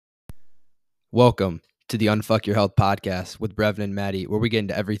Welcome to the Unfuck Your Health podcast with Brevin and Maddie, where we get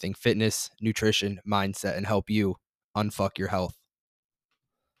into everything fitness, nutrition, mindset, and help you unfuck your health.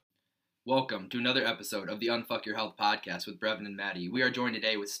 Welcome to another episode of the Unfuck Your Health podcast with Brevin and Maddie. We are joined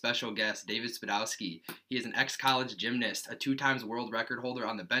today with special guest David Spitdowski. He is an ex-college gymnast, a 2-time world record holder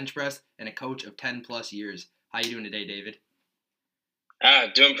on the bench press, and a coach of 10 plus years. How are you doing today, David?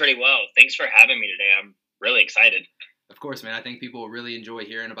 Doing pretty well. Thanks for having me today. I'm really excited. Of course, man. I think people will really enjoy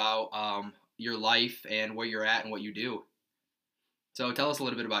hearing about your life and where you're at and what you do. So tell us a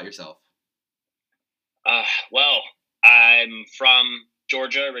little bit about yourself. Well, I'm from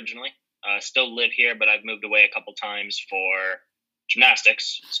Georgia originally. Still live here, but I've moved away a couple times for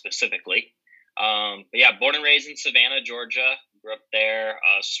gymnastics specifically. But yeah, born and raised in Savannah, Georgia. Grew up there,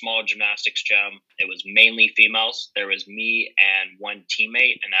 a small gymnastics gym. It was mainly females. There was me and one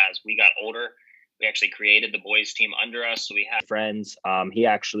teammate. And as we got older, we actually created the boys team under us. So we had friends. He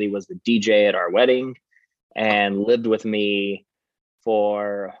actually was the DJ at our wedding and lived with me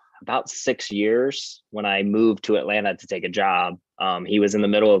for about 6 years when I moved to Atlanta to take a job. He was in the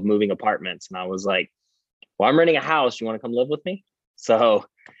middle of moving apartments and I was like, well, I'm renting a house. You want to come live with me? So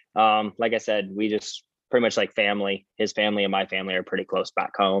like I said, we just pretty much like family. His family and my family are pretty close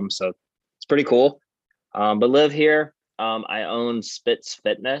back home. So it's pretty cool. But live here. I own Spitz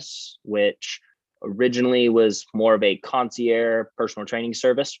Fitness, which originally was more of a concierge personal training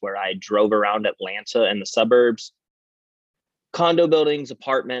service where I drove around Atlanta and the suburbs, condo buildings,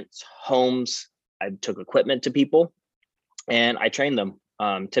 apartments, homes. I took equipment to people and I trained them,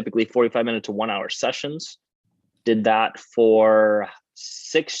 typically 45-minute to 1 hour sessions. Did that for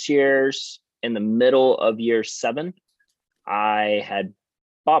 6 years. In the middle of year 7, I had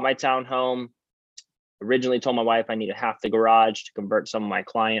bought my townhome. Originally told my wife I needed half the garage to convert some of my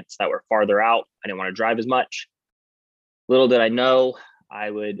clients that were farther out. I didn't want to drive as much. Little did I know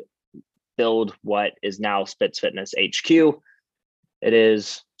I would build what is now Spitz Fitness HQ. It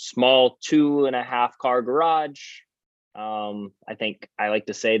is small 2.5 car garage. I think I like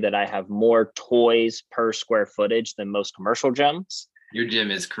to say that I have more toys per square footage than most commercial gyms. Your gym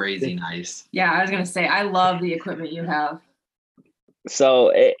is crazy nice. Yeah, I was going to say, I love the equipment you have.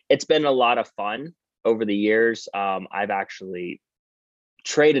 So it's been a lot of fun over the years. I've actually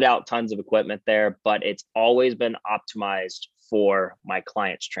traded out tons of equipment there, but it's always been optimized for my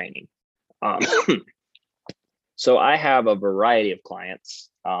clients' training. So I have a variety of clients,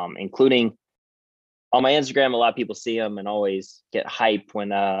 including on my Instagram. A lot of people see them and always get hype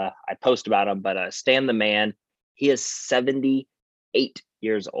when I post about them. But Stan the Man, he is 78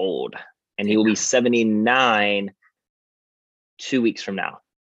 years old, and he will be 79 2 weeks from now.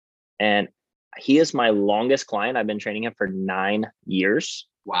 And he is my longest client. I've been training him for 9 years.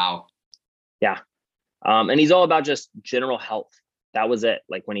 Wow. Yeah. And he's all about just general health. That was it.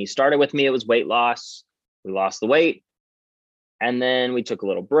 Like when he started with me, it was weight loss. We lost the weight. And then we took a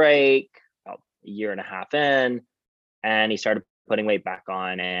little break, about 1.5 years in, and he started putting weight back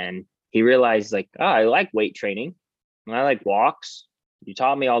on. And he realized like, oh, I like weight training. And I like walks. You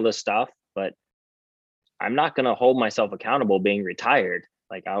taught me all this stuff, but I'm not going to hold myself accountable being retired.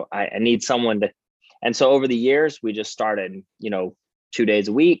 Like I need someone to. And so over the years, we just started, 2 days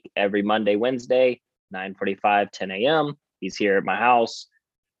a week, every Monday, Wednesday, 9:45, 10 a.m. He's here at my house.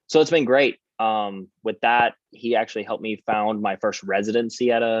 So it's been great. With that, he actually helped me found my first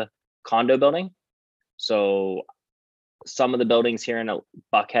residency at a condo building. So some of the buildings here in a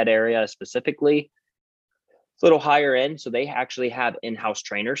Buckhead area specifically, it's a little higher end. So they actually have in-house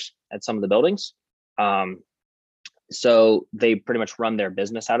trainers at some of the buildings. So they pretty much run their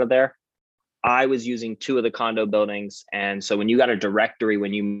business out of there. I was using 2 of the condo buildings. And so when you got a directory,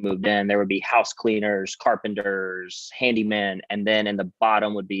 when you moved in, there would be house cleaners, carpenters, handymen, and then in the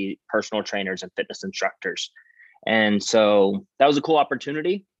bottom would be personal trainers and fitness instructors. And so that was a cool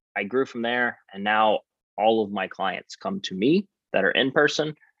opportunity. I grew from there. And now all of my clients come to me that are in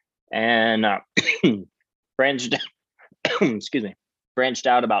person and branched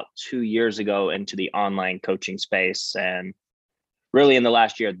out about 2 years ago into the online coaching space. And really in the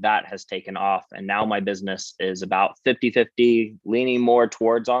last year, that has taken off. And now my business is about 50-50, leaning more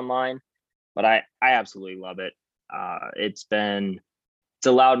towards online. But I absolutely love it. It's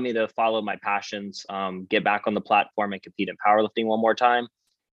allowed me to follow my passions, get back on the platform and compete in powerlifting one more time.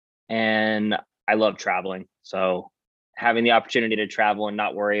 And I love traveling. So having the opportunity to travel and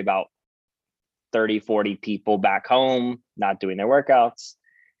not worry about 30, 40 people back home, not doing their workouts.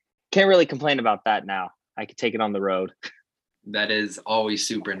 Can't really complain about that now. I could take it on the road. That is always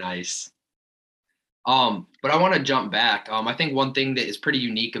super nice. But I want to jump back. I think one thing that is pretty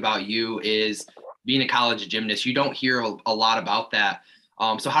unique about you is being a college gymnast. You don't hear a lot about that.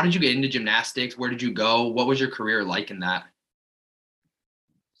 So how did you get into gymnastics? Where did you go? What was your career like in that?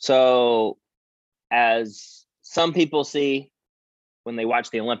 So as some people see when they watch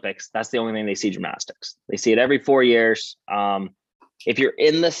the Olympics, that's the only thing they see gymnastics. They see it every 4 years. If you're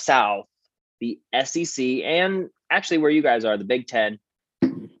in the South, the SEC, and actually where you guys are, the Big Ten,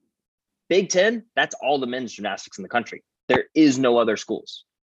 that's all the men's gymnastics in the country. There is no other schools.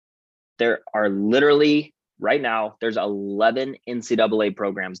 There are literally, right now, there's 11 NCAA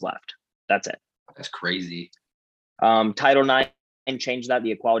programs left. That's it. That's crazy. Title IX changed that,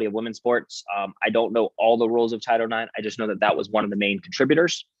 the equality of women's sports. I don't know all the rules of Title IX. I just know that was one of the main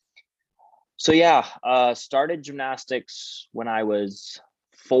contributors. So yeah, started gymnastics when I was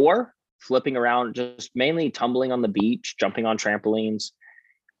 4, flipping around, just mainly tumbling on the beach, jumping on trampolines.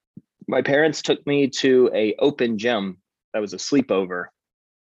 My parents took me to a open gym that was a sleepover,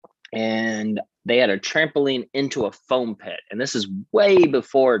 and they had a trampoline into a foam pit. And this is way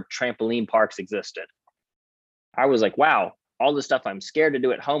before trampoline parks existed. I was like, wow, all the stuff I'm scared to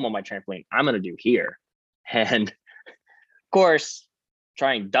do at home on my trampoline, I'm going to do here. And of course,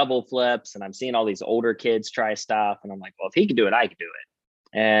 trying double flips, and I'm seeing all these older kids try stuff. And I'm like, well, if he can do it, I can do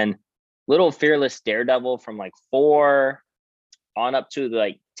it. And little fearless daredevil from like 4 on up to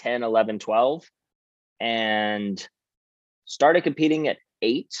like 10, 11, 12. And started competing at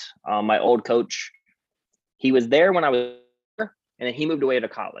 8. My old coach, he was there when I was there, and then he moved away to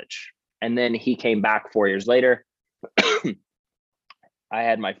college. And then he came back 4 years later. I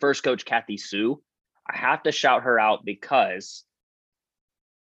had my first coach, Kathy Sue. I have to shout her out because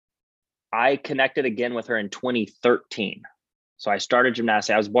I connected again with her in 2013. So I started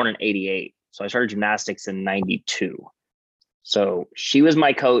gymnastics. I was born in 88. So I started gymnastics in 92. So she was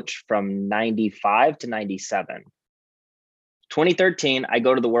my coach from 95 to 97. 2013, I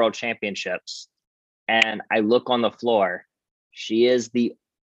go to the World Championships and I look on the floor.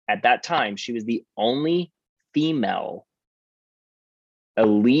 At that time, she was the only female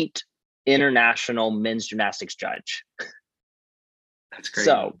elite international men's gymnastics judge. That's crazy.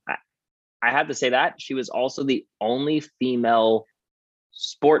 So I have to say that she was also the only female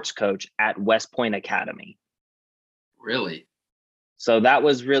sports coach at West Point Academy. Really? So that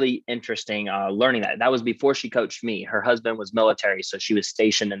was really interesting learning that. That was before she coached me. Her husband was military, so she was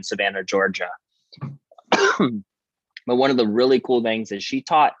stationed in Savannah, Georgia. But one of the really cool things is she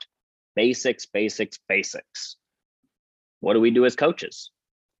taught basics. What do we do as coaches?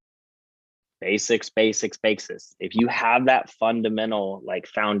 Basics. If you have that fundamental like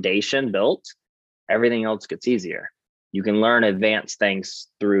foundation built, everything else gets easier. You can learn advanced things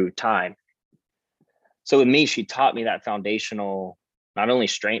through time. So with me, she taught me that foundational, not only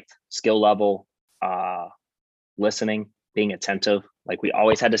strength, skill level, listening, being attentive. Like we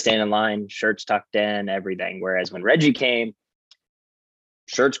always had to stand in line, shirts tucked in, everything. Whereas when Reggie came,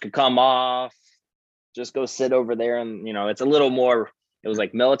 shirts could come off, just go sit over there. And, it's a little more, it was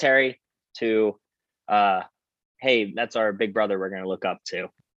like military to, hey, that's our big brother we're going to look up to.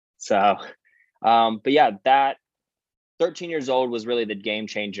 So, but yeah, that 13 years old was really the game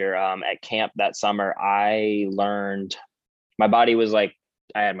changer. At camp that summer, I learned my body was like,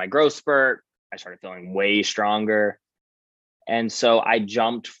 I had my growth spurt. I started feeling way stronger. And so I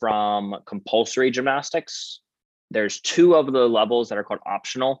jumped from compulsory gymnastics. There's 2 of the levels that are called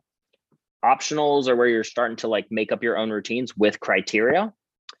optional. Optionals are where you're starting to like make up your own routines with criteria.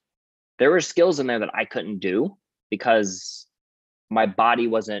 There were skills in there that I couldn't do because my body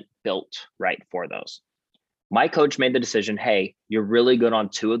wasn't built right for those. My coach made the decision, hey, you're really good on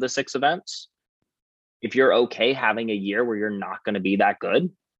 2 of the 6 events. If you're okay having a year where you're not going to be that good,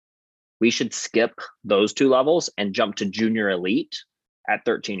 we should skip those 2 levels and jump to junior elite at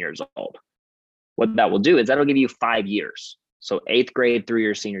 13 years old. What that will do is that'll give you 5 years. So 8th grade through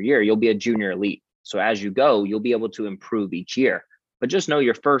your senior year, you'll be a junior elite. So as you go, you'll be able to improve each year. But just know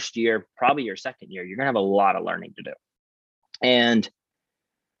your first year, probably your second year, you're going to have a lot of learning to do. And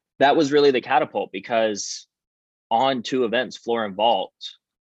that was really the catapult because on 2 events, floor and vault,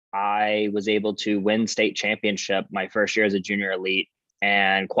 I was able to win state championship my first year as a junior elite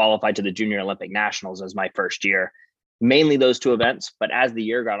and qualified to the Junior Olympic Nationals as my first year. Mainly those 2 events, but as the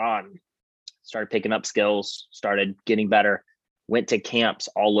year got on, started picking up skills, started getting better, went to camps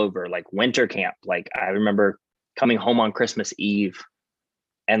all over, like winter camp. Like I remember coming home on Christmas Eve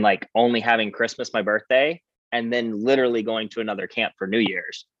and like only having Christmas, my birthday, and then literally going to another camp for New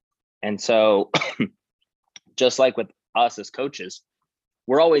Year's. And so just like with us as coaches,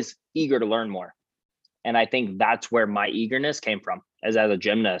 we're always eager to learn more. And I think that's where my eagerness came from. As a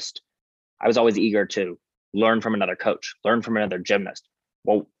gymnast, I was always eager to learn from another coach, learn from another gymnast.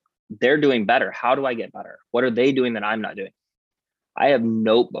 Well, they're doing better. How do I get better? What are they doing that I'm not doing? I have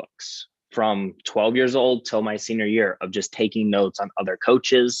notebooks from 12 years old till my senior year of just taking notes on other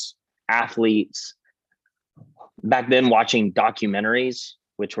coaches, athletes. Back then, watching documentaries,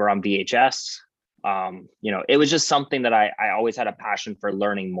 which were on VHS. It was just something that I always had a passion for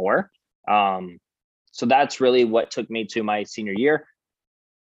learning more. So that's really what took me to my senior year.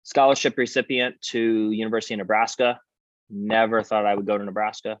 Scholarship recipient to University of Nebraska. Never thought I would go to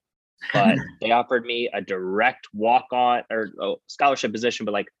Nebraska, but they offered me a direct walk-on or scholarship position,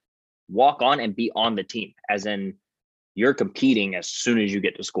 but like walk on and be on the team, as in you're competing as soon as you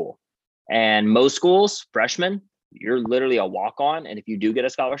get to school. And most schools, freshmen, you're literally a walk-on. And if you do get a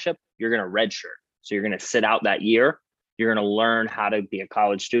scholarship, you're going to redshirt. So you're going to sit out that year. You're going to learn how to be a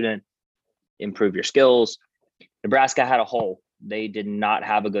college student, improve your skills. Nebraska had a hole. They did not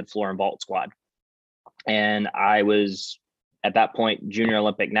have a good floor and vault squad. And I was, at that point, Junior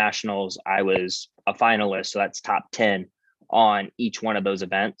Olympic Nationals, I was a finalist. So that's top 10 on each one of those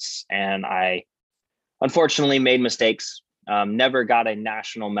events. And I unfortunately made mistakes, never got a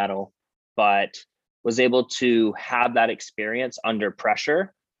national medal, but was able to have that experience under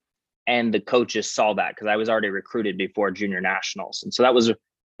pressure. And the coaches saw that because I was already recruited before junior nationals. And so that was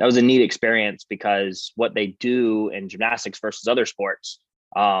a neat experience, because what they do in gymnastics versus other sports,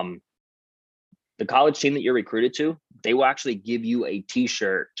 the college team that you're recruited to, they will actually give you a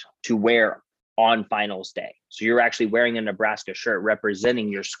t-shirt to wear on finals day. So you're actually wearing a Nebraska shirt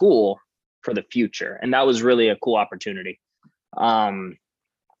representing your school for the future. And that was really a cool opportunity. But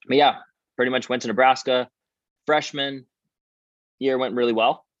yeah, pretty much went to Nebraska. Freshman year went really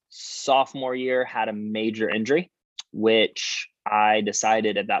well. Sophomore year had a major injury, which I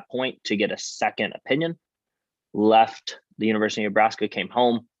decided at that point to get a second opinion. Left the University of Nebraska, came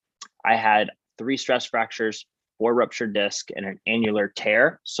home. I had 3 stress fractures, 4 ruptured disc, and an annular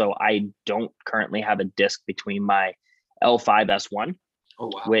tear. So I don't currently have a disc between my L5, S1,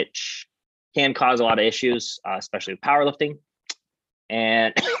 which can cause a lot of issues, especially with powerlifting.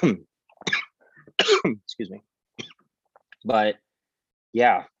 And excuse me. But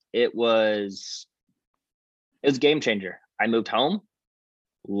yeah, it was a game changer. I moved home,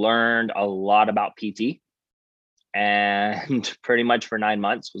 learned a lot about PT, and pretty much for 9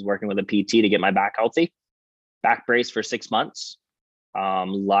 months was working with a PT to get my back healthy. Back brace for 6 months, a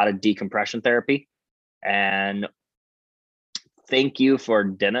lot of decompression therapy. And thank you for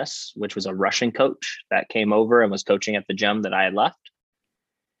Dennis, which was a Russian coach that came over and was coaching at the gym that I had left.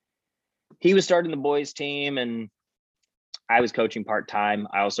 He was starting the boys team and I was coaching part-time.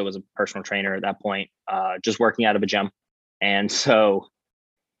 I also was a personal trainer at that point, just working out of a gym. And so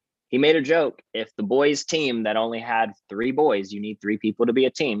he made a joke. If the boys team that only had 3 boys, you need 3 people to be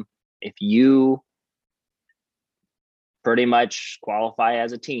a team. If you pretty much qualify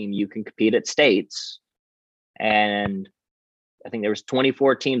as a team, you can compete at states. And I think there was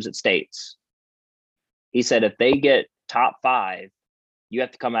 24 teams at states. He said, if they get top 5, you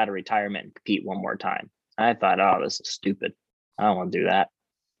have to come out of retirement and compete one more time. I thought, oh, this is stupid. I don't want to do that.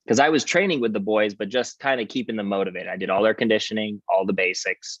 Because I was training with the boys, but just kind of keeping them motivated. I did all their conditioning, all the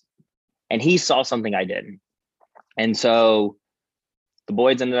basics. And he saw something I didn't. And so the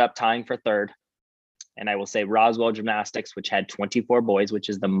boys ended up tying for 3rd. And I will say Roswell Gymnastics, which had 24 boys, which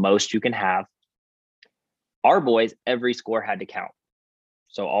is the most you can have. Our boys, every score had to count.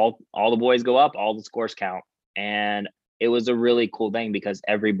 So all the boys go up, all the scores count. And it was a really cool thing because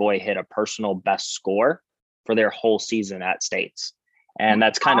every boy hit a personal best score for their whole season at states. And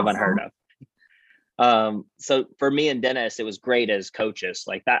that's kind of unheard of. So for me and Dennis, it was great as coaches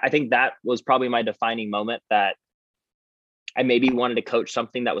like that. I think that was probably my defining moment that I maybe wanted to coach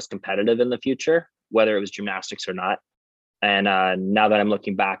something that was competitive in the future, whether it was gymnastics or not. And now that I'm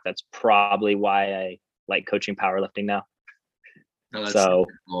looking back, that's probably why I like coaching powerlifting now. No, that's so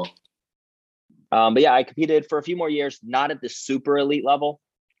cool. But yeah, I competed for a few more years, not at the super elite level.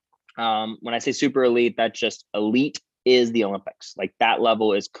 When I say super elite, that's just elite is the Olympics. Like that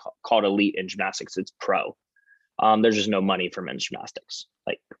level is called elite in gymnastics. It's pro. There's just no money for men's gymnastics.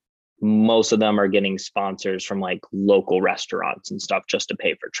 Like most of them are getting sponsors from like local restaurants and stuff just to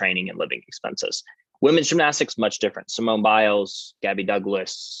pay for training and living expenses. Women's gymnastics, much different. Simone Biles, Gabby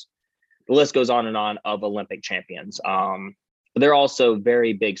Douglas, the list goes on and on of Olympic champions. But they're also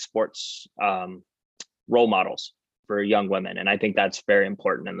very big sports role models for young women. And I think that's very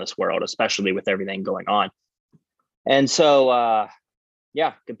important in this world, especially with everything going on. And so,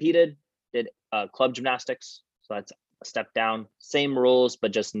 competed, did club gymnastics. So that's a step down, same rules,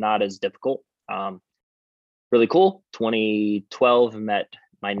 but just not as difficult. Really cool. 2012, met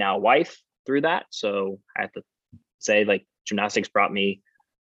my now wife through that. So I have to say, like, gymnastics brought me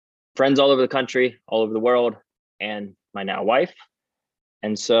friends all over the country, all over the world, and my now wife.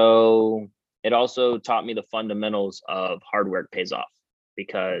 And so it also taught me the fundamentals of hard work pays off,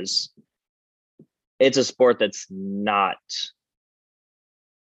 because it's a sport that's not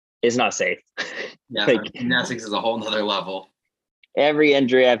safe. Yeah, Like, gymnastics is a whole nother level. every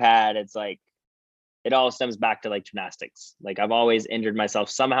injury I've had, it's like, it all stems back to like gymnastics. Like, I've always injured myself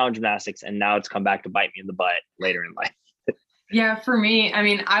somehow in gymnastics, and now it's come back to bite me in the butt later in life. Yeah, for me, I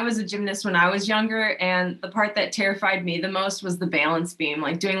mean, I was a gymnast when I was younger, and the part that terrified me the most was the balance beam,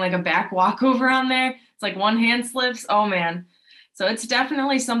 like doing like a back walkover on there. It's like one hand slips. Oh man. So it's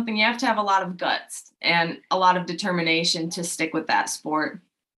definitely something you have to have a lot of guts and a lot of determination to stick with that sport.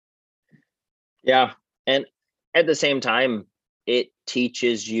 Yeah. And at the same time, it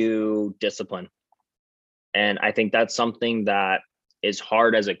teaches you discipline. And I think that's something that is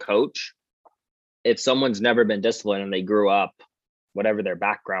hard as a coach. If someone's never been disciplined and they grew up, whatever their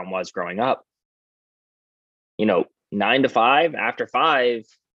background was growing up, 9 to 5, after 5,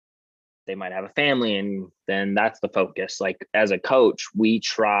 they might have a family, and then that's the focus. Like, as a coach, we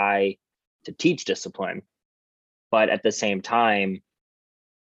try to teach discipline, but at the same time,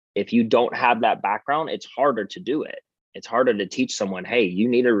 if you don't have that background, it's harder to do it. It's harder to teach someone, hey, you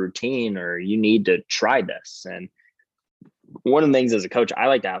need a routine, or you need to try this. And one of the things as a coach, I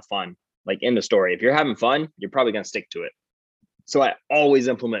like to have fun. Like, in the story, if you're having fun, you're probably going to stick to it. So I always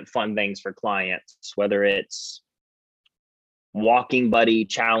implement fun things for clients, whether it's walking buddy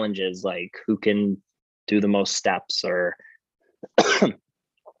challenges, like who can do the most steps, or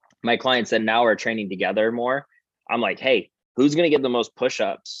my clients that now are training together more, I'm like, hey, who's going to get the most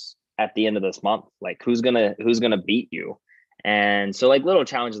push-ups at the end of this month? Like, who's going to beat you? And so, like, little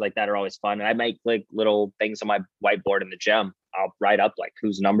challenges like that are always fun. And I make like little things on my whiteboard in the gym. I'll write up like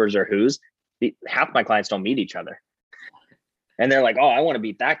whose numbers are whose. Half my clients don't meet each other. And they're like, oh, I want to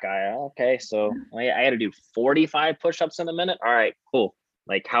beat that guy. Okay, so I had to do 45 push-ups in a minute. All right, cool.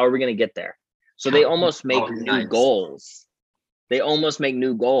 Like, how are we going to get there? So they almost make new goals. They almost make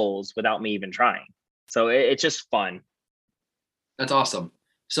new goals without me even trying. So it's just fun. That's awesome.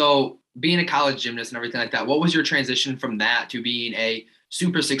 So being a college gymnast and everything like that, what was your transition from that to being a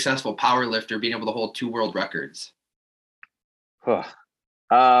super successful power lifter, being able to hold 2 world records?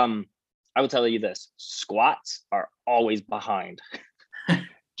 I will tell you this: squats are always behind.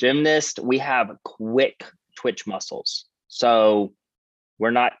 Gymnast, we have quick twitch muscles. So we're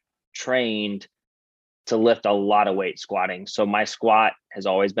not trained to lift a lot of weight squatting. So my squat has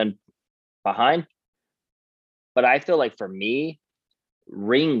always been behind. But I feel like for me,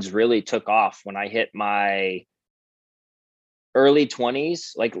 rings really took off when I hit my early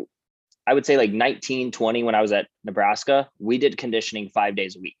 20s. Like, I would say like 19, 20, when I was at Nebraska, we did conditioning 5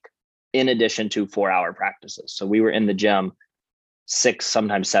 days a week, in addition to 4-hour practices. So we were in the gym 6,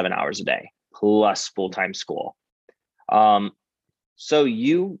 sometimes 7 hours a day, plus full-time school. So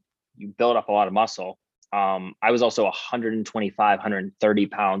you build up a lot of muscle. I was also 125, 130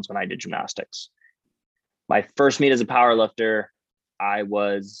 pounds when I did gymnastics. My first meet as a power lifter, I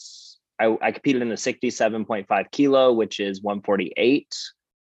competed in the 67.5 kilo, which is 148.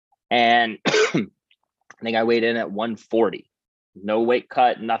 And I think I weighed in at 140. No weight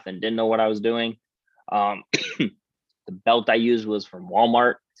cut, nothing. Didn't know what I was doing. The belt I used was from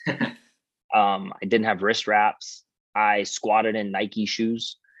Walmart. I didn't have wrist wraps. I squatted in Nike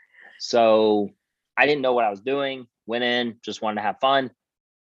shoes. So I didn't know what I was doing. Went in, just wanted to have fun.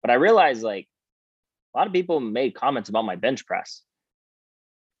 But I realized, like, a lot of people made comments about my bench press.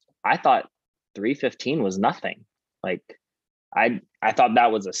 I thought 315 was nothing. Like, I thought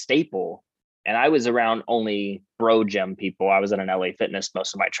that was a staple. And I was around only bro gym people. I was at an LA Fitness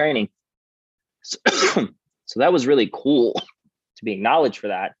most of my training. So that was really cool to be acknowledged for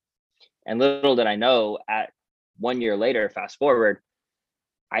that. And little did I know, at 1 year later, fast forward,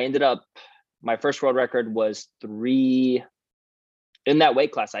 I ended up, my first world record was 3 in that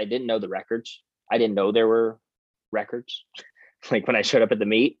weight class. I didn't know the records. I didn't know there were records, like, when I showed up at the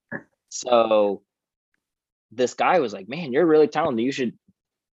meet. So this guy was like, man, you're really talented.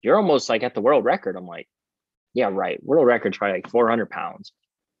 You're almost like at the world record. I'm like, yeah, right. World record's probably like 400 pounds.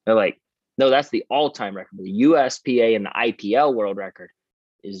 They're like, no, that's the all-time record. The USPA and the IPL world record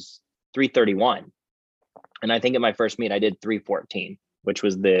is 331. And I think at my first meet, I did 314, which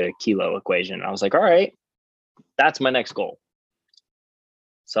was the kilo equation. I was like, all right, that's my next goal.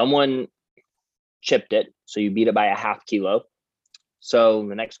 Someone chipped it. So you beat it by a half kilo. So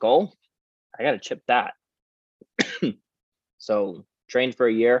the next goal, I got to chip that. So trained for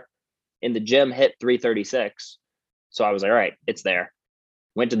a year in the gym, hit 336. So I was like, all right, it's there.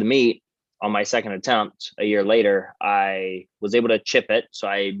 Went to the meet on my second attempt. A year later, I was able to chip it. So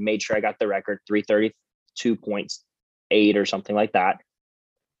I made sure I got the record, 332.8 or something like that.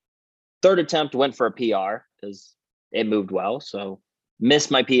 Third attempt went for a PR because it moved well. So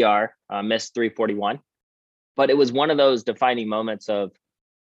missed my PR, missed 341. But it was one of those defining moments of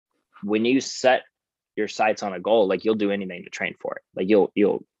when you set your sights on a goal, like you'll do anything to train for it. Like you'll,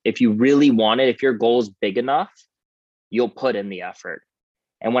 if you really want it, if your goal is big enough, you'll put in the effort.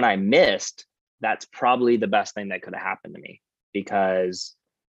 And when I missed, that's probably the best thing that could have happened to me, because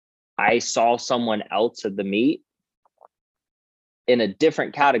I saw someone else at the meet in a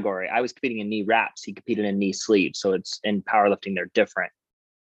different category. I was competing in knee wraps. He competed in knee sleeves. So it's in powerlifting, they're different.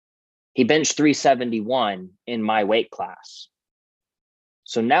 He benched 371 in my weight class.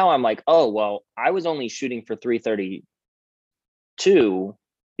 So now I'm like, oh, well, I was only shooting for 332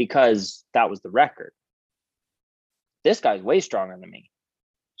 because that was the record. This guy's way stronger than me.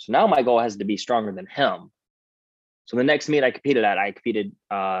 So now my goal has to be stronger than him. So the next meet I competed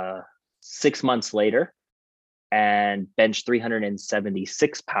 6 months later and benched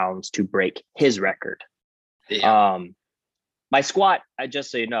 376 pounds to break his record. Damn. My squat, just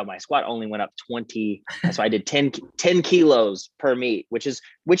so you know, my squat only went up 20. So I did 10 kilos per meet, which is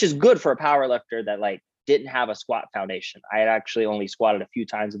good for a power lifter that like didn't have a squat foundation. I had actually only squatted a few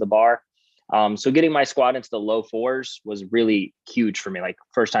times at the bar. So getting my squat into the low fours was really huge for me. Like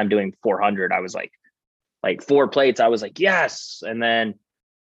first time doing 400, I was like 4 plates. I was like, yes. And then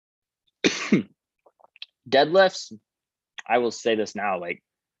deadlifts, I will say this now, like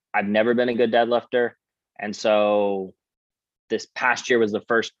I've never been a good deadlifter. And so this past year was the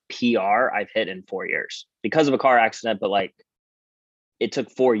first PR I've hit in 4 years because of a car accident. But like it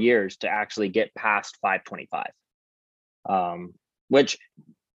took 4 years to actually get past 525, which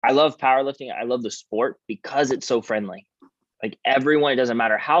I love powerlifting. I love the sport because it's so friendly. Like everyone, it doesn't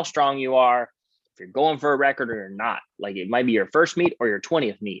matter how strong you are, if you're going for a record or you're not, like it might be your first meet or your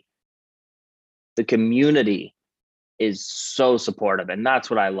 20th meet. The community is so supportive, and that's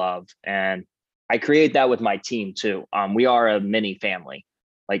what I love. And I create that with my team too. We are a mini family.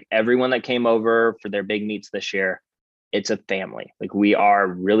 Like everyone that came over for their big meets this year, it's a family. Like we are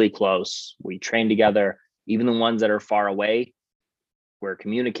really close. We train together. Even the ones that are far away, we're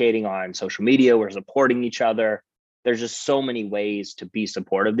communicating on social media. We're supporting each other. There's just so many ways to be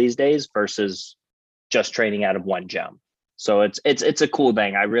supportive these days versus just training out of one gym. So it's a cool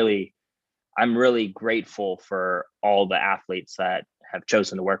thing. I'm really grateful for all the athletes that have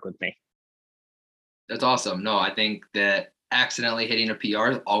chosen to work with me. That's awesome. No, I think that accidentally hitting a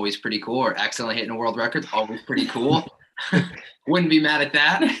PR is always pretty cool, or accidentally hitting a world record is always pretty cool. Wouldn't be mad at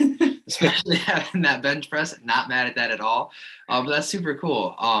that, especially having that bench press. Not mad at that at all. But that's super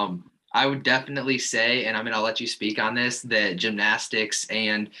cool. I would definitely say, and I'll let you speak on this, that gymnastics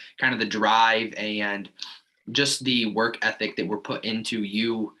and kind of the drive and just the work ethic that were put into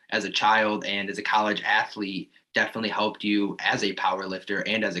you as a child and as a college athlete definitely helped you as a power lifter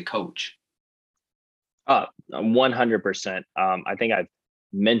and as a coach. 100%. I think I've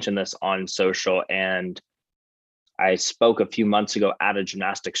mentioned this on social, and I spoke a few months ago at a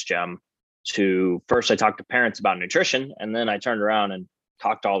gymnastics gym I talked to parents about nutrition, and then I turned around and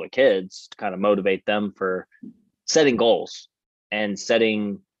talked to all the kids to kind of motivate them for setting goals and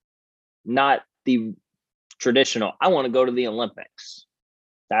setting not the traditional, I want to go to the Olympics.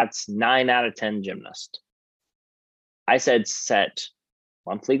 That's 9 out of 10 gymnasts. I said, set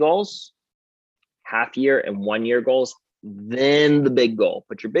monthly goals, half year and 1 year goals, then the big goal.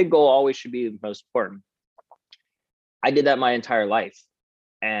 But your big goal always should be the most important. I did that my entire life.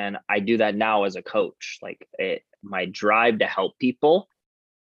 And I do that now as a coach. Like my drive to help people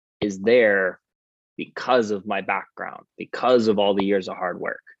is there because of my background, because of all the years of hard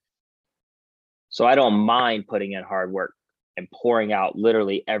work. So I don't mind putting in hard work and pouring out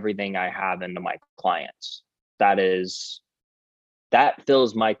literally everything I have into my clients. That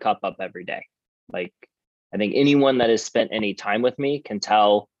fills my cup up every day. Like, I think anyone that has spent any time with me can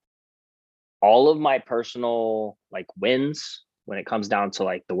tell all of my personal like wins when it comes down to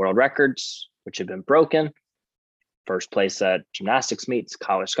like the world records, which have been broken, first place at gymnastics meets,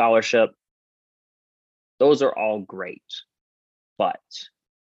 college scholarship. Those are all great, but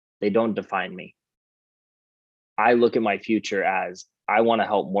they don't define me. I look at my future as I want to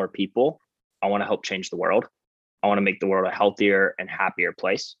help more people. I want to help change the world. I want to make the world a healthier and happier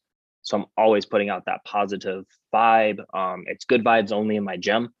place. So I'm always putting out that positive vibe. It's good vibes only in my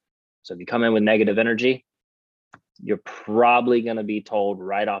gym. So if you come in with negative energy, you're probably going to be told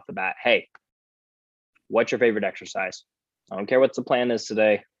right off the bat, hey, what's your favorite exercise? I don't care what the plan is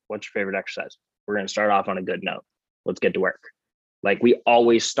today. What's your favorite exercise? We're going to start off on a good note. Let's get to work. Like we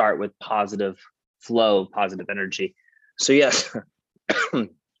always start with positive flow, positive energy. So yes,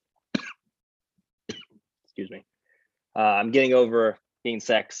 excuse me. I'm getting over being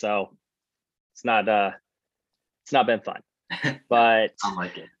sick. So it's not been fun. But I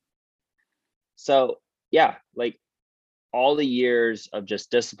like it. So yeah, like all the years of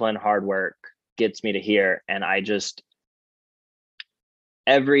just discipline, hard work gets me to here. And I just,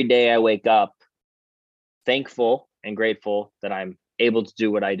 every day I wake up thankful and grateful that I'm able to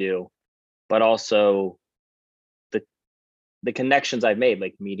do what I do, but also the connections I've made,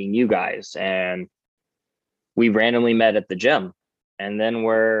 like meeting you guys, and we randomly met at the gym, and then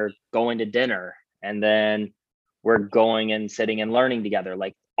we're going to dinner, and then we're going and sitting and learning together.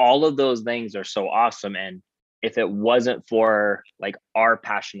 Like all of those things are so awesome. And if it wasn't for like our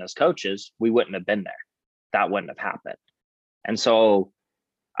passion as coaches, we wouldn't have been there. That wouldn't have happened. And so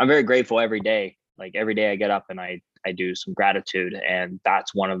I'm very grateful every day. Like every day I get up and I do some gratitude, and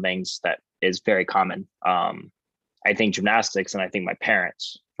that's one of the things that is very common. I think gymnastics and I think my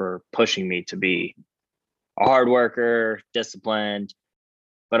parents for pushing me to be a hard worker, disciplined,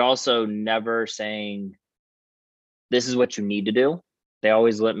 but also never saying, this is what you need to do. They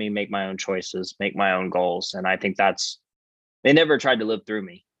always let me make my own choices, make my own goals. And I think they never tried to live through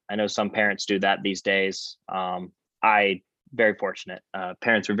me. I know some parents do that these days. Very fortunate.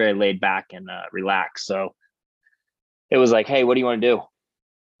 Parents were very laid back and relaxed. So it was like, hey, what do you want to do?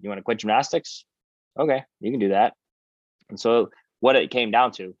 You want to quit gymnastics? Okay, you can do that. And so what it came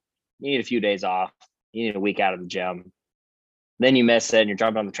down to, you need a few days off. You need a week out of the gym. Then you miss it and you're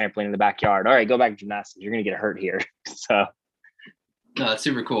jumping on the trampoline in the backyard. All right, go back to gymnastics. You're going to get hurt here. So. No, that's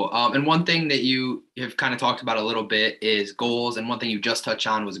super cool. And one thing that you have kind of talked about a little bit is goals. And one thing you just touched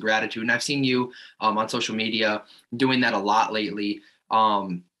on was gratitude. And I've seen you on social media doing that a lot lately.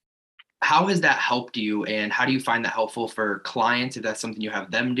 How has that helped you? And how do you find that helpful for clients if that's something you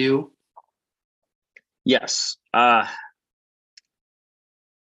have them do? Yes.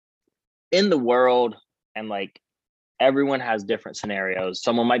 In the world, and like everyone has different scenarios.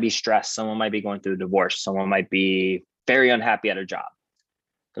 Someone might be stressed. Someone might be going through a divorce. Someone might be very unhappy at a job.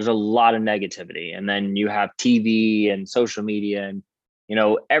 There's a lot of negativity. And then you have TV and social media and,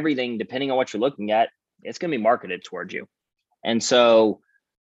 everything, depending on what you're looking at, it's going to be marketed towards you. And so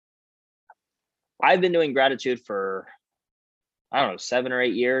I've been doing gratitude for, I don't know, 7 or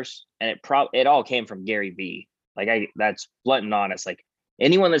 8 years. And it all came from Gary Vee. Like that's blunt and honest. Like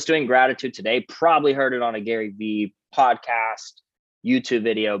anyone that's doing gratitude today probably heard it on a Gary Vee podcast, YouTube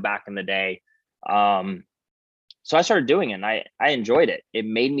video back in the day. So I started doing it and I enjoyed it. It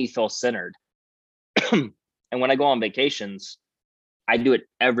made me feel centered. And when I go on vacations, I do it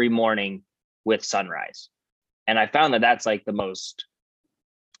every morning with sunrise. And I found that that's like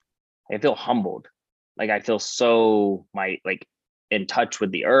I feel humbled. Like I feel so in touch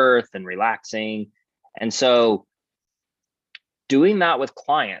with the earth and relaxing. And so doing that with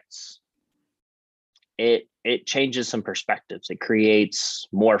clients, it changes some perspectives. It creates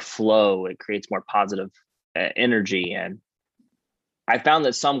more flow. It creates more positive energy. And I found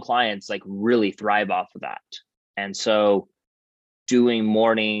that some clients like really thrive off of that. And so doing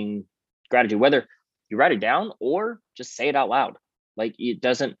morning gratitude, whether you write it down or just say it out loud, like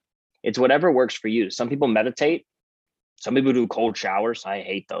it's whatever works for you. Some people meditate. Some people do cold showers. I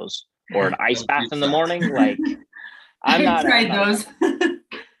hate those. Or an ice bath in the morning. Like I'm not tried those.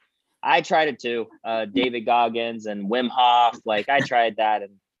 I tried it too. David Goggins and Wim Hof. Like I tried that,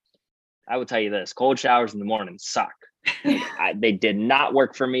 and I will tell you this: cold showers in the morning suck. Like, they did not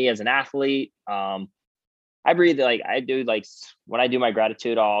work for me as an athlete. I breathe when I do my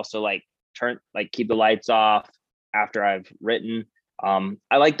gratitude, I'll also keep the lights off after I've written.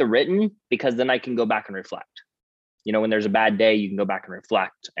 I like the written because then I can go back and reflect. When there's a bad day, you can go back and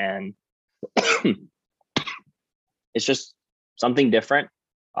reflect, and it's just something different.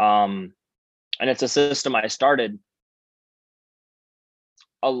 And it's a system I started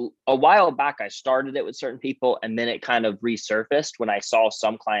a while back. I started it with certain people, and then it kind of resurfaced when I saw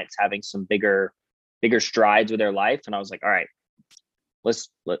some clients having some bigger strides with their life. And I was like, all right,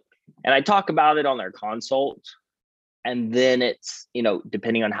 and I talk about it on their consult. And then it's,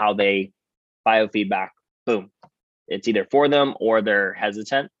 depending on how they biofeedback, boom, it's either for them or they're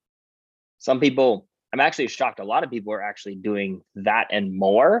hesitant. Some people, I'm actually shocked. A lot of people are actually doing that and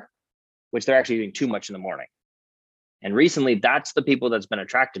more, which they're actually doing too much in the morning. And recently that's the people that's been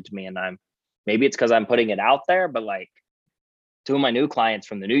attracted to me. And maybe it's because I'm putting it out there, but like 2 of my new clients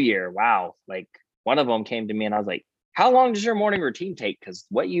from the new year, wow. Like one of them came to me and I was like, how long does your morning routine take? Because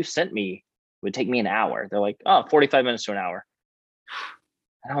what you sent me would take me an hour. They're like, 45 minutes to an hour.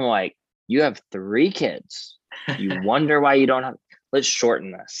 And I'm like, you have 3 kids. You wonder why you don't have, let's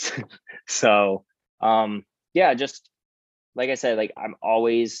shorten this. So, just like I said, like I'm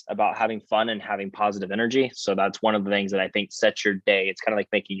always about having fun and having positive energy. So that's one of the things that I think sets your day. It's kind of like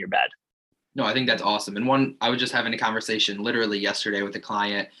making your bed. No, I think that's awesome. And I was just having a conversation literally yesterday with a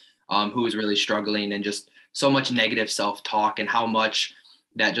client who was really struggling and just so much negative self-talk and how much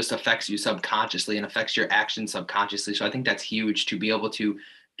that just affects you subconsciously and affects your actions subconsciously. So I think that's huge to be able to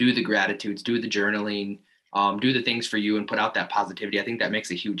do the gratitudes, do the journaling, do the things for you and put out that positivity. I think that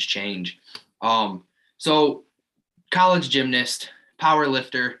makes a huge change. So college gymnast, power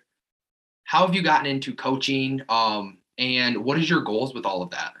lifter, how have you gotten into coaching? And what is your goals with all of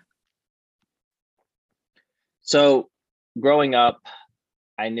that? So growing up,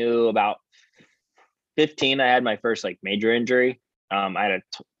 I knew about 15, I had my first like major injury. I had a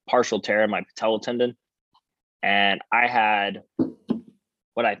partial tear in my patella tendon, and I had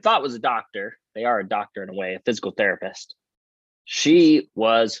what I thought was a doctor. They are a doctor in a way, a physical therapist. She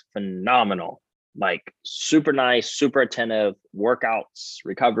was phenomenal, like super nice, super attentive, workouts,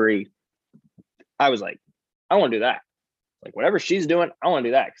 recovery. I was like, I want to do that. Like whatever she's doing, I want to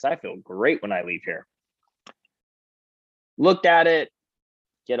do that because I feel great when I leave here. Looked at it,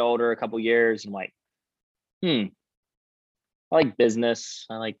 get older, a couple years, and like, I like business.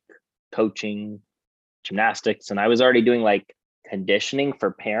 I like coaching, gymnastics, and I was already doing like conditioning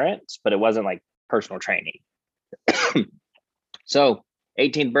for parents, but it wasn't like personal training. So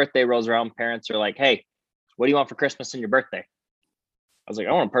 18th birthday rolls around, parents are like, hey, what do you want for Christmas and your birthday? I was like,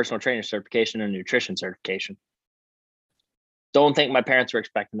 I want a personal trainer certification and a nutrition certification. Don't think my parents were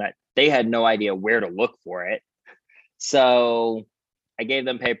expecting that. They had no idea where to look for it. So I gave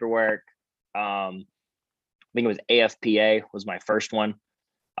them paperwork. I think it was AFPA was my first one.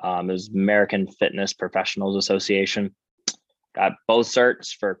 It was American Fitness Professionals Association. Got both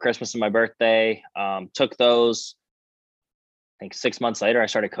certs for Christmas and my birthday. Took those. I think 6 months later, I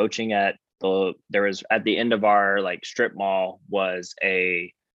started coaching at at the end of our like strip mall was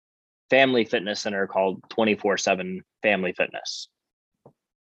a family fitness center called 24/7 Family Fitness.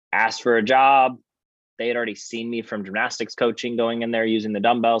 Asked for a job. They had already seen me from gymnastics coaching going in there using the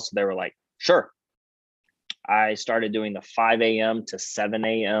dumbbells. So they were like, sure. I started doing the 5 a.m. to 7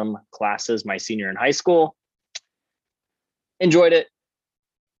 a.m. classes my senior in high school. Enjoyed it.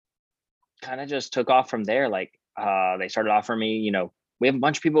 Kind of just took off from there. Like they started offering me, we have a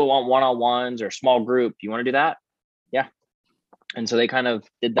bunch of people who want one-on-ones or small group. You want to do that? Yeah. And so they kind of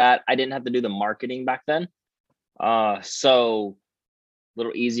did that. I didn't have to do the marketing back then. So a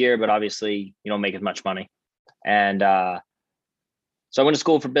little easier, but obviously you don't make as much money. And so I went to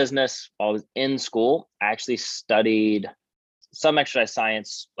school for business. While I was in school, I actually studied some exercise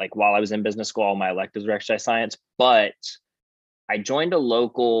science. Like while I was in business school, all my electives were exercise science, but I joined a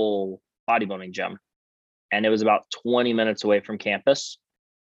local bodybuilding gym and it was about 20 minutes away from campus.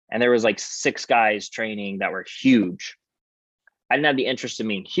 And there was like 6 guys training that were huge. I didn't have the interest in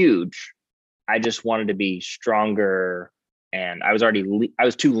being huge. I just wanted to be stronger. And I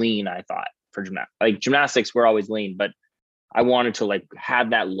was too lean, I thought, for gymnastics. Like gymnastics, we're always lean, but I wanted to like have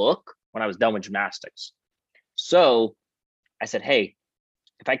that look when I was done with gymnastics. So I said, hey,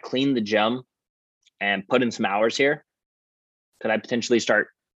 if I clean the gym and put in some hours here, could I potentially start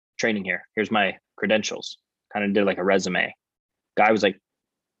training here? Here's my credentials. Kind of did like a resume. Guy was like,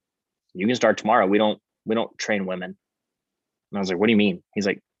 you can start tomorrow. We don't train women. And I was like, what do you mean? He's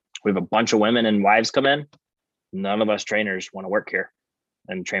like, we have a bunch of women and wives come in. None of us trainers want to work here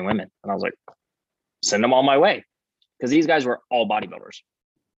and train women. And I was like, send them all my way. Because these guys were all bodybuilders.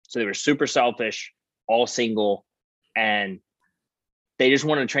 So they were super selfish, all single, and they just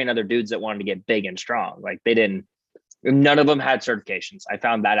wanted to train other dudes that wanted to get big and strong. Like none of them had certifications. I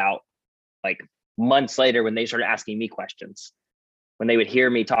found that out like months later when they started asking me questions. When they would hear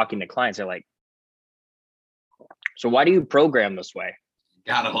me talking to clients, they're like, so why do you program this way?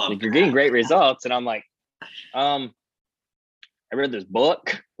 Gotta love like, you're getting great results. And I'm like, I read this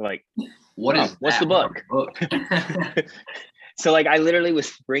book. Like, what's the book? So like, I literally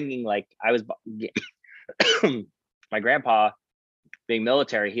was bringing my grandpa being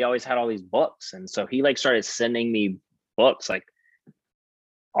military, he always had all these books. And so he like started sending me books like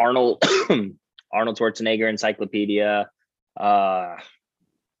Arnold Schwarzenegger Encyclopedia. What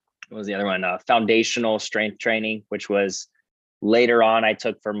was the other one? Foundational Strength Training, which was later on I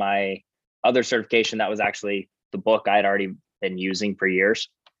took for my other certification. That was actually the book I had already been using for years.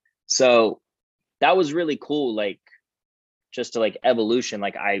 So that was really cool. Like just to like evolution.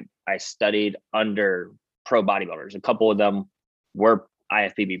 Like I studied under pro bodybuilders. A couple of them were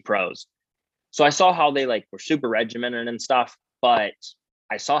IFBB pros. So I saw how they like were super regimented and stuff, but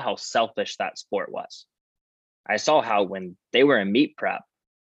I saw how selfish that sport was. I saw how when they were in meet prep,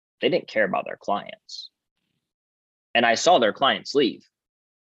 they didn't care about their clients. And I saw their clients leave.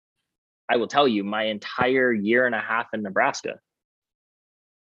 I will tell you, my entire year and a half in Nebraska,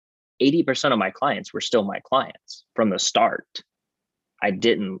 80% of my clients were still my clients from the start. I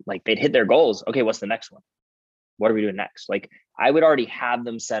didn't like, they'd hit their goals. Okay, what's the next one? What are we doing next? Like I would already have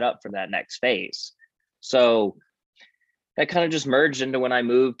them set up for that next phase. So that kind of just merged into when I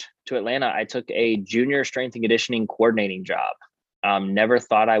moved to Atlanta. I took a junior strength and conditioning coordinating job. Never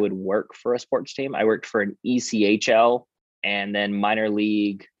thought I would work for a sports team. I worked for an ECHL and then minor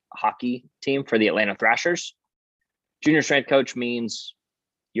league hockey team for the Atlanta Thrashers. Junior strength coach means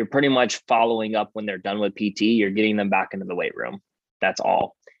you're pretty much following up when they're done with PT. You're getting them back into the weight room. That's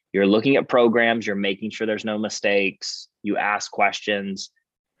all. You're looking at programs. You're making sure there's no mistakes. You ask questions.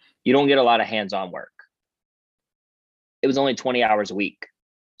 You don't get a lot of hands-on work. It was only 20 hours a week.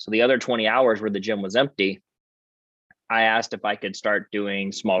 So the other 20 hours where the gym was empty, I asked if I could start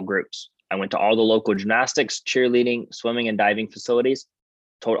doing small groups. I went to all the local gymnastics, cheerleading, swimming, and diving facilities,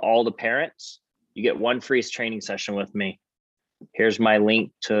 told all the parents, you get one free training session with me. Here's my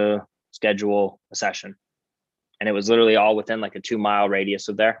link to schedule a session. And it was literally all within like a 2-mile radius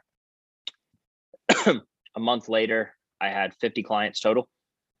of there. A month later, I had 50 clients total,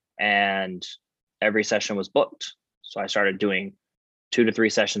 and every session was booked. So I started doing 2 to 3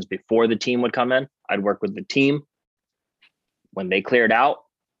 sessions before the team would come in. I'd work with the team. When they cleared out,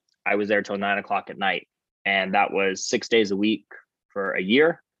 I was there till 9:00 at night. And that was 6 days a week for a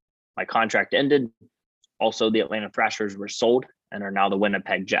year. My contract ended. Also, the Atlanta Thrashers were sold and are now the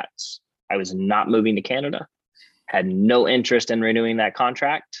Winnipeg Jets. I was not moving to Canada, had no interest in renewing that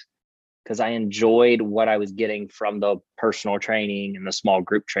contract because I enjoyed what I was getting from the personal training and the small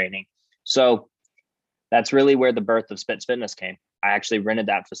group training. So that's really where the birth of Spitz Fitness came. I actually rented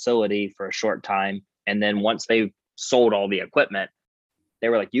that facility for a short time. And then once they sold all the equipment, they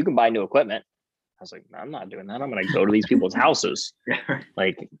were like, you can buy new equipment. I was like, no, I'm not doing that. I'm going to go to these people's houses.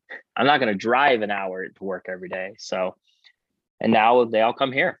 Like, I'm not going to drive an hour to work every day. So, and now they all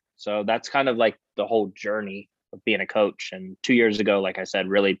come here. So that's kind of like the whole journey of being a coach. And 2 years ago, like I said,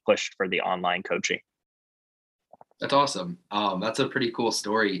 really pushed for the online coaching. That's awesome. That's a pretty cool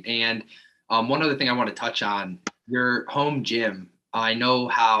story. And one other thing I want to touch on, your home gym. I know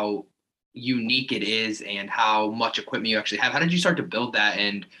how unique it is and how much equipment you actually have. How did you start to build that?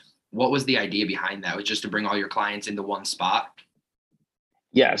 And what was the idea behind that? Was it just to bring all your clients into one spot?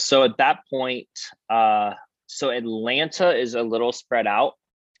 Yeah. So at that point, so Atlanta is a little spread out.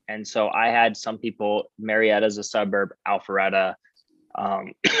 And so I had some people, Marietta's a suburb, Alpharetta.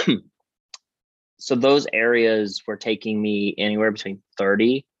 So those areas were taking me anywhere between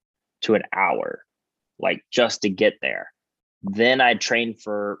 30 to an hour, like just to get there. Then I try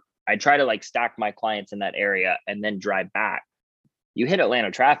to like stack my clients in that area and then drive back. You hit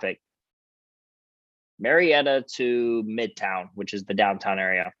Atlanta traffic, Marietta to Midtown, which is the downtown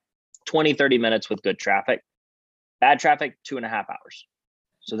area, 20, 30 minutes with good traffic. Bad traffic, 2.5 hours.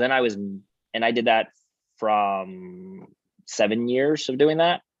 So then I did that from 7 years of doing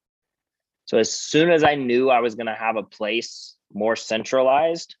that. So as soon as I knew I was going to have a place more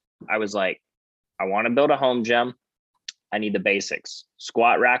centralized, I was like, I want to build a home gym. I need the basics: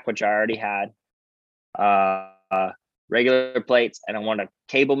 squat rack, which I already had, regular plates, and I want a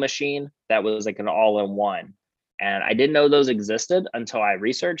cable machine that was like an all-in-one. And I didn't know those existed until I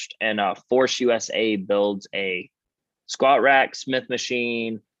researched, and Force USA builds a squat rack, Smith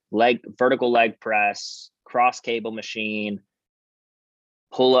machine, vertical leg press, cross cable machine,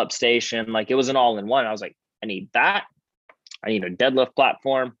 pull-up station. Like, it was an all-in-one. I was like, I need that. I need a deadlift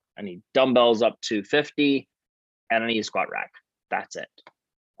platform. I need dumbbells up to 50, and I need a squat rack. That's it.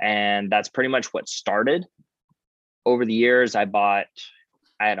 And that's pretty much what started. Over the years, I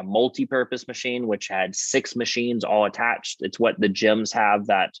had a multi-purpose machine, which had 6 machines all attached. It's what the gyms have,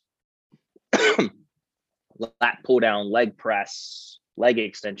 that lat pull down, leg press, leg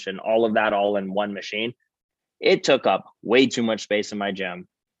extension, all of that all in one machine. It took up way too much space in my gym.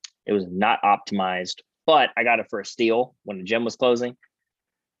 It was not optimized, but I got it for a steal when the gym was closing.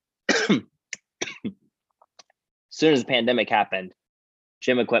 As soon as the pandemic happened,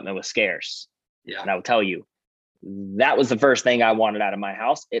 gym equipment was scarce. Yeah. And I will tell you, that was the first thing I wanted out of my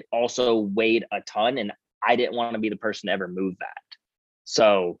house. It also weighed a ton, and I didn't want to be the person to ever move that.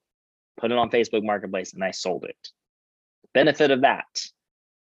 So put it on Facebook Marketplace and I sold it. Benefit of that: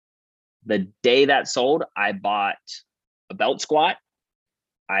 the day that sold, I bought a belt squat.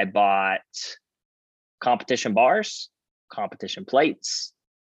 I bought competition bars, competition plates,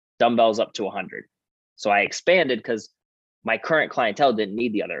 dumbbells up to 100. So I expanded because my current clientele didn't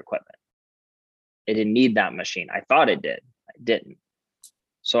need the other equipment. It didn't need that machine. I thought it did. I didn't.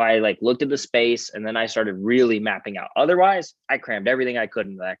 So I looked at the space, and then I started really mapping out. Otherwise, I crammed everything I could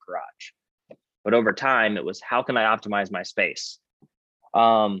into that garage. But over time, it was, how can I optimize my space?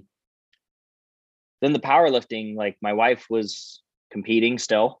 then the powerlifting, like my wife was competing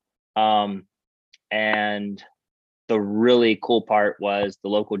still. And the really cool part was the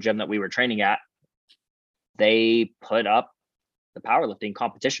local gym that we were training at, they put up the powerlifting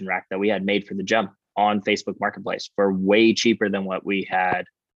competition rack that we had made for the gym on Facebook Marketplace for way cheaper than what we had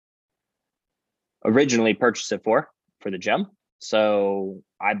originally purchased it for the gym. So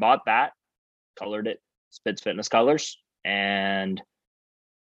I bought that, colored it Spitz Fitness colors, and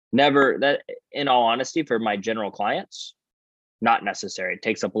never that, in all honesty, for my general clients, not necessary. It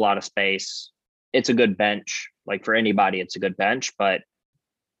takes up a lot of space. It's a good bench. Like for anybody, it's a good bench, but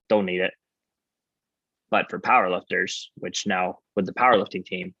don't need it. But for powerlifters, which now with the powerlifting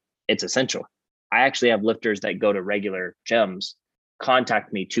team, it's essential. I actually have lifters that go to regular gyms,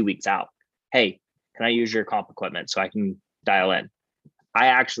 contact me 2 weeks out. Hey, can I use your comp equipment so I can dial in? I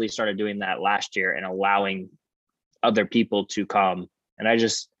actually started doing that last year and allowing other people to come. And I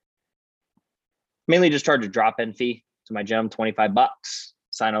just mainly just charge a drop-in fee to my gym, $25,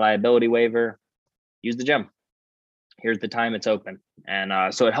 sign a liability waiver, use the gym. Here's the time it's open.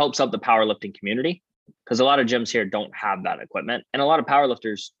 And so it helps out the powerlifting community, because a lot of gyms here don't have that equipment. And a lot of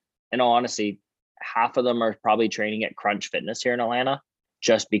powerlifters, in all honesty, half of them are probably training at Crunch Fitness here in Atlanta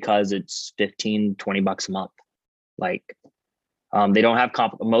just because it's $15-20 a month. Like they don't have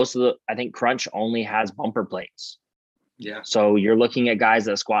I think Crunch only has bumper plates. Yeah. So you're looking at guys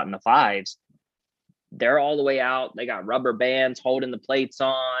that squat in the fives. They're all the way out. They got rubber bands holding the plates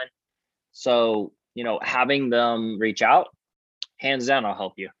on. So, having them reach out, hands down, I'll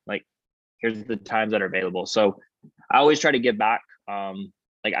help you. Like, here's the times that are available. So I always try to give back.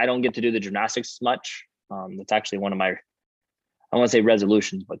 Like I don't get to do the gymnastics as much. That's actually one of my, I want to say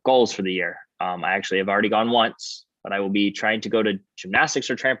resolutions, but goals for the year. I actually have already gone once, but I will be trying to go to gymnastics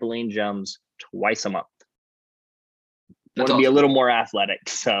or trampoline gyms twice a month. Want to be a little more athletic.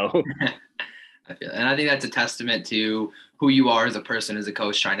 So I feel, and I think that's a testament to who you are as a person, as a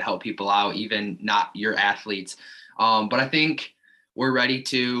coach, trying to help people out, even not your athletes. But I think we're ready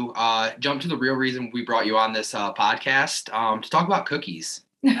to jump to the real reason we brought you on this podcast, to talk about cookies.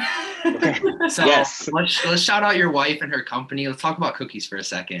 Okay. So yes. let's shout out your wife and her company. Let's talk about cookies for a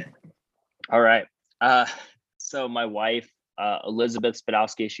second. All right. So my wife, Elizabeth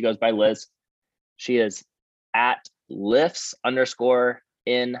Spitdowski, she goes by Liz. She is at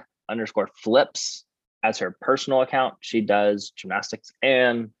lifts_in_flips as her personal account. She does gymnastics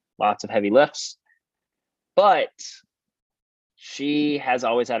and lots of heavy lifts, but she has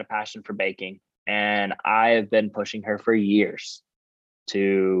always had a passion for baking. And I have been pushing her for years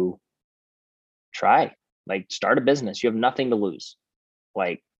to start a business. You have nothing to lose.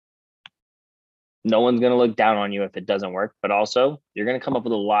 Like, no one's going to look down on you if it doesn't work, but also you're going to come up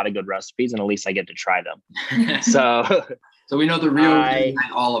with a lot of good recipes, and at least I get to try them. So we know the real reason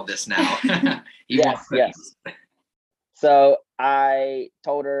behind all of this now. Yes. So I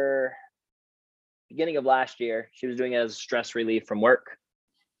told her beginning of last year, she was doing it as stress relief from work.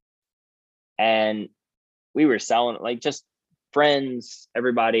 And we were selling it, like just friends,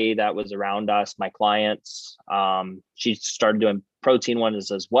 everybody that was around us, my clients. She started doing protein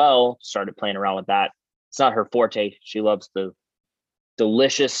ones as well, started playing around with that. It's not her forte. She loves the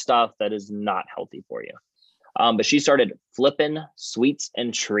delicious stuff that is not healthy for you. But she started flipping sweets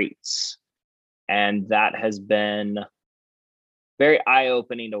and treats. And that has been very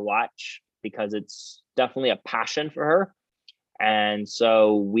eye-opening to watch, because it's definitely a passion for her. And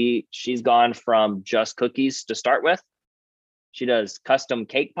so she's gone from just cookies to start with. She does custom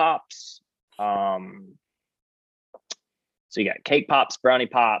cake pops. So you got cake pops, brownie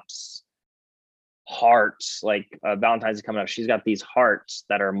pops, hearts, like Valentine's is coming up. She's got these hearts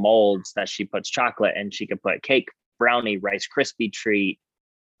that are molds that she puts chocolate, and she could put cake, brownie, Rice Krispie treat,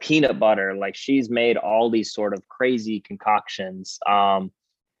 peanut butter. Like, she's made all these sort of crazy concoctions.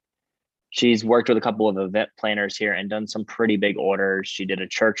 She's worked with a couple of event planners here and done some pretty big orders. She did a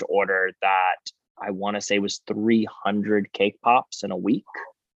church order that I want to say was 300 cake pops in a week.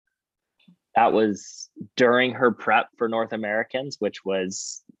 That was during her prep for North Americans, which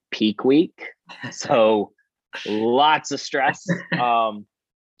was peak week. So lots of stress. But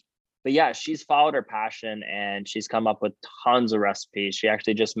yeah, she's followed her passion, and she's come up with tons of recipes. She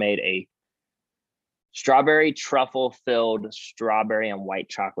actually just made a strawberry truffle filled strawberry and white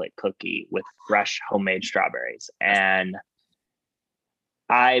chocolate cookie with fresh homemade strawberries. And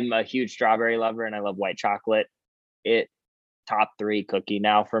I'm a huge strawberry lover, and I love white chocolate. It top 3 cookie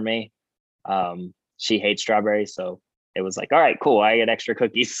now for me. She hates strawberries, so it was like, all right, cool, I get extra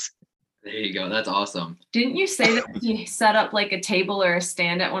cookies. There you go. That's awesome. Didn't you say that you set up like a table or a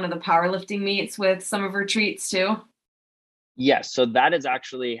stand at one of the powerlifting meets with some of her treats too? Yes, so that is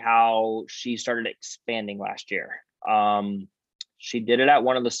actually how she started expanding last year. She did it at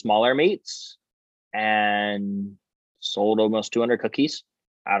one of the smaller meets and sold almost 200 cookies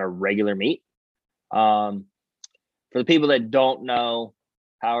at a regular meet. For the people that don't know,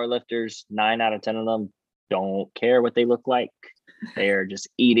 power lifters, 9 out of 10 of them don't care what they look like. They're just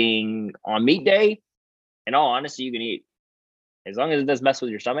eating on meet day. In all honesty, you can eat as long as it doesn't mess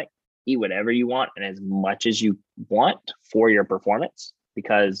with your stomach. Eat whatever you want and as much as you want for your performance,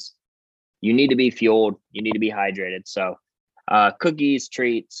 because you need to be fueled, you need to be hydrated. So cookies,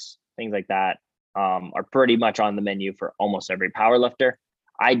 treats, things like that are pretty much on the menu for almost every power lifter.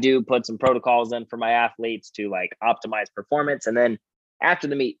 I do put some protocols in for my athletes to like optimize performance, and then after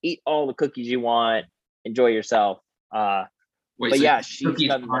the meet, eat all the cookies you want, enjoy yourself. Wait, but so yeah, she's cookies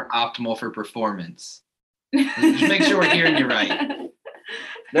done aren't optimal for performance. Just make sure we're hearing you right.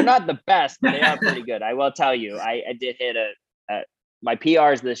 They're not the best, but they are pretty good. I will tell you, I did hit my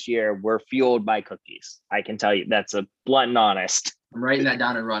PRs this year were fueled by cookies. I can tell you that's a blunt and honest. I'm writing that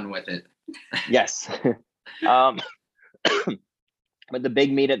down and run with it. Yes. But the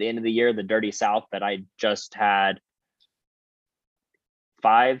big meet at the end of the year, the Dirty South, that I just had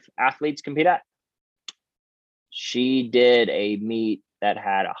 5 athletes compete at, she did a meet that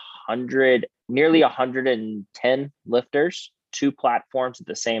had nearly 110 lifters, 2 platforms at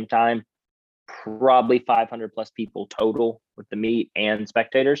the same time, probably 500 plus people total with the meet and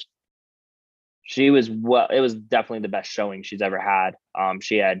spectators. It was definitely the best showing she's ever had.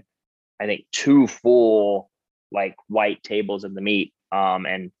 She had, I think, 2 full like white tables in the meet,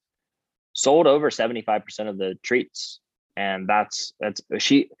 and sold over 75% of the treats. And that's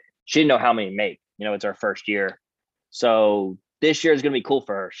she didn't know how many to make. It's our first year. So this year is going to be cool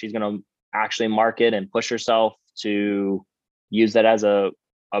for her. She's going to actually market and push herself to use that as a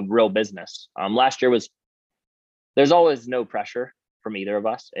real business. Last year there's always no pressure from either of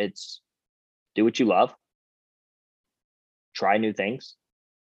us. It's do what you love, try new things.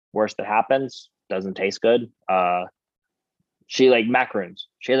 Worst that happens, doesn't taste good. She like macaroons.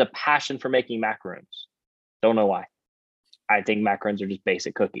 She has a passion for making macaroons. Don't know why. I think macaroons are just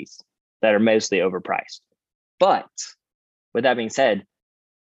basic cookies that are mostly overpriced. But with that being said,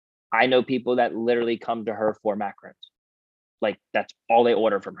 I know people that literally come to her for macaroons. Like that's all they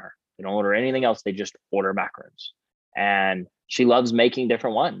order from her. They don't order anything else. They just order macaroons. And she loves making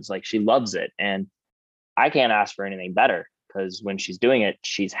different ones. Like she loves it. And I can't ask for anything better, because when she's doing it,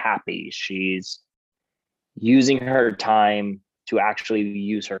 she's happy. She's using her time to actually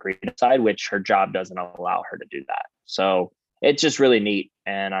use her creative side, which her job doesn't allow her to do that. So it's just really neat.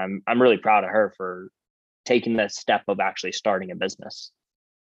 And I'm really proud of her for taking that step of actually starting a business.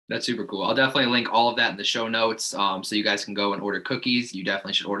 That's super cool. I'll definitely link all of that in the show notes, so you guys can go and order cookies. You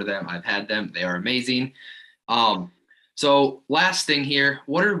definitely should order them. I've had them. They are amazing. So last thing here,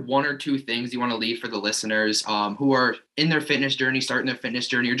 what are 1 or 2 things you want to leave for the listeners who are in their fitness journey, starting their fitness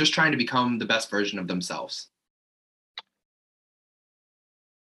journey, or just trying to become the best version of themselves?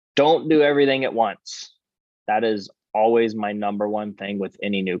 Don't do everything at once. That is always my number one thing with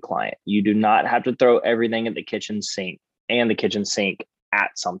any new client. You do not have to throw everything at the kitchen sink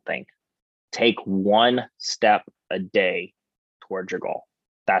at something. Take 1 step a day towards your goal.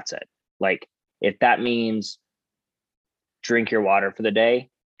 That's it. Like if that means drink your water for the day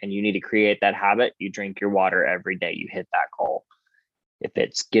and you need to create that habit, you drink your water every day, you hit that goal. If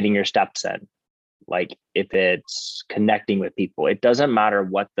it's getting your steps in, like if it's connecting with people, it doesn't matter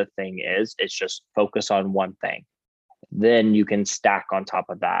what the thing is. It's just focus on one thing. Then you can stack on top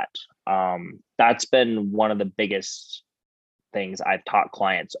of that. That's been one of the biggest things I've taught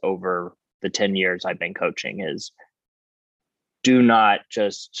clients over the 10 years I've been coaching is do not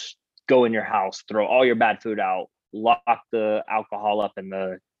just go in your house, throw all your bad food out, lock the alcohol up in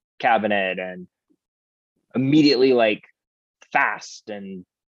the cabinet and immediately like fast and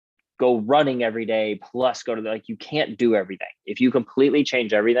go running every day, plus go to like, you can't do everything. If you completely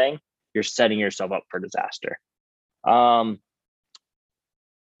change everything, you're setting yourself up for disaster. The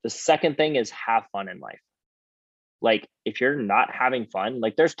second thing is have fun in life. Like if you're not having fun,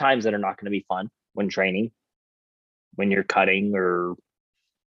 like there's times that are not going to be fun when training, when you're cutting, or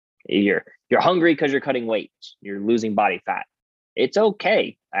you're hungry because you're cutting weight, you're losing body fat. It's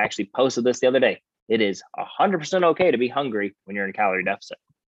okay. I actually posted this the other day. It is 100% okay to be hungry when you're in a calorie deficit.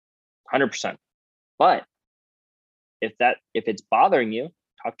 100%. But if it's bothering you,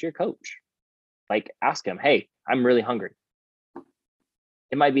 talk to your coach. Like ask him, hey, I'm really hungry.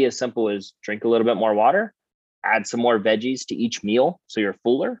 It might be as simple as drink a little bit more water, add some more veggies to each meal so you're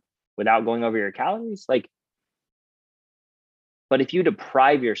fuller without going over your calories. But if you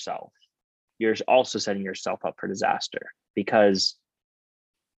deprive yourself, you're also setting yourself up for disaster. because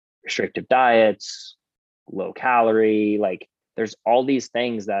restrictive diets, low calorie, like there's all these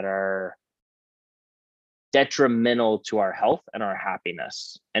things that are detrimental to our health and our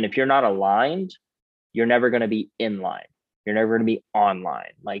happiness. And if you're not aligned, you're never going to be in line. You're never going to be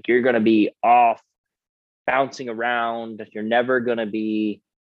online. Like you're going to be off, bouncing around. You're never going to be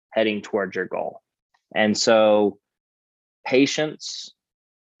heading towards your goal. And so patience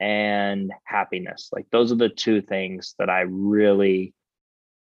and happiness, like those are the two things that I really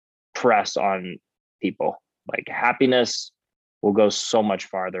press on people. Like happiness will go so much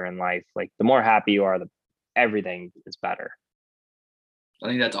farther in life. Like the more happy you are, everything is better. I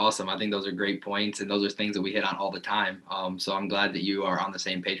think that's awesome. I think those are great points, and those are things that we hit on all the time. So I'm glad that you are on the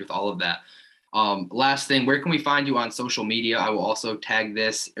same page with all of that. Last thing, where can we find you on social media? I will also tag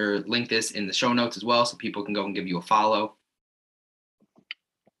this or link this in the show notes as well, so people can go and give you a follow.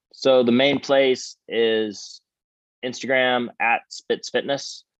 So the main place is Instagram at Spitz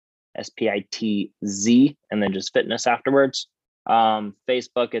Fitness, SPITZ, and then just fitness afterwards.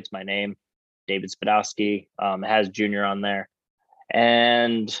 Facebook, it's my name, David Spitdowski. It has Junior on there.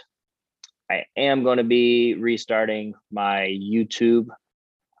 And I am going to be restarting my YouTube.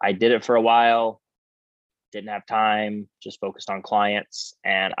 I did it for a while, didn't have time, just focused on clients.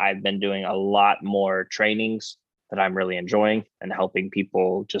 And I've been doing a lot more trainings that I'm really enjoying and helping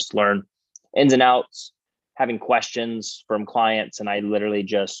people just learn ins and outs, having questions from clients. And I literally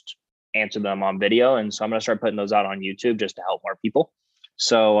just answer them on video. And so I'm going to start putting those out on YouTube just to help more people.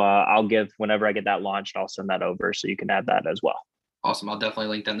 So I'll whenever I get that launched, I'll send that over so you can add that as well. Awesome. I'll definitely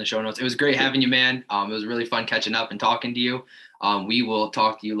link that in the show notes. It was great having you, man. It was really fun catching up and talking to you. We will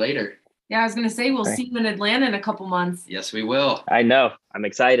talk to you later. Yeah, I was going to say, we'll see you in Atlanta in a couple months. Yes, we will. I know. I'm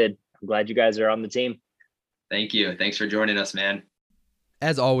excited. I'm glad you guys are on the team. Thank you. Thanks for joining us, man.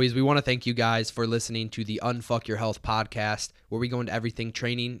 As always, we want to thank you guys for listening to the Unfuck Your Health podcast, where we go into everything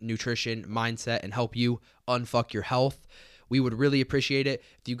training, nutrition, mindset, and help you unfuck your health. We would really appreciate it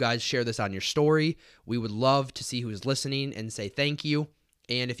if you guys share this on your story. We would love to see who's listening and say thank you.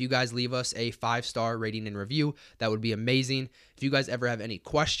 And if you guys leave us a 5-star rating and review, that would be amazing. If you guys ever have any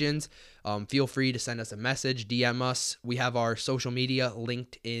questions, feel free to send us a message, DM us. We have our social media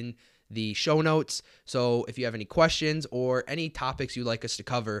linked in the show notes. So if you have any questions or any topics you'd like us to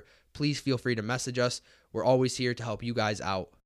cover, please feel free to message us. We're always here to help you guys out.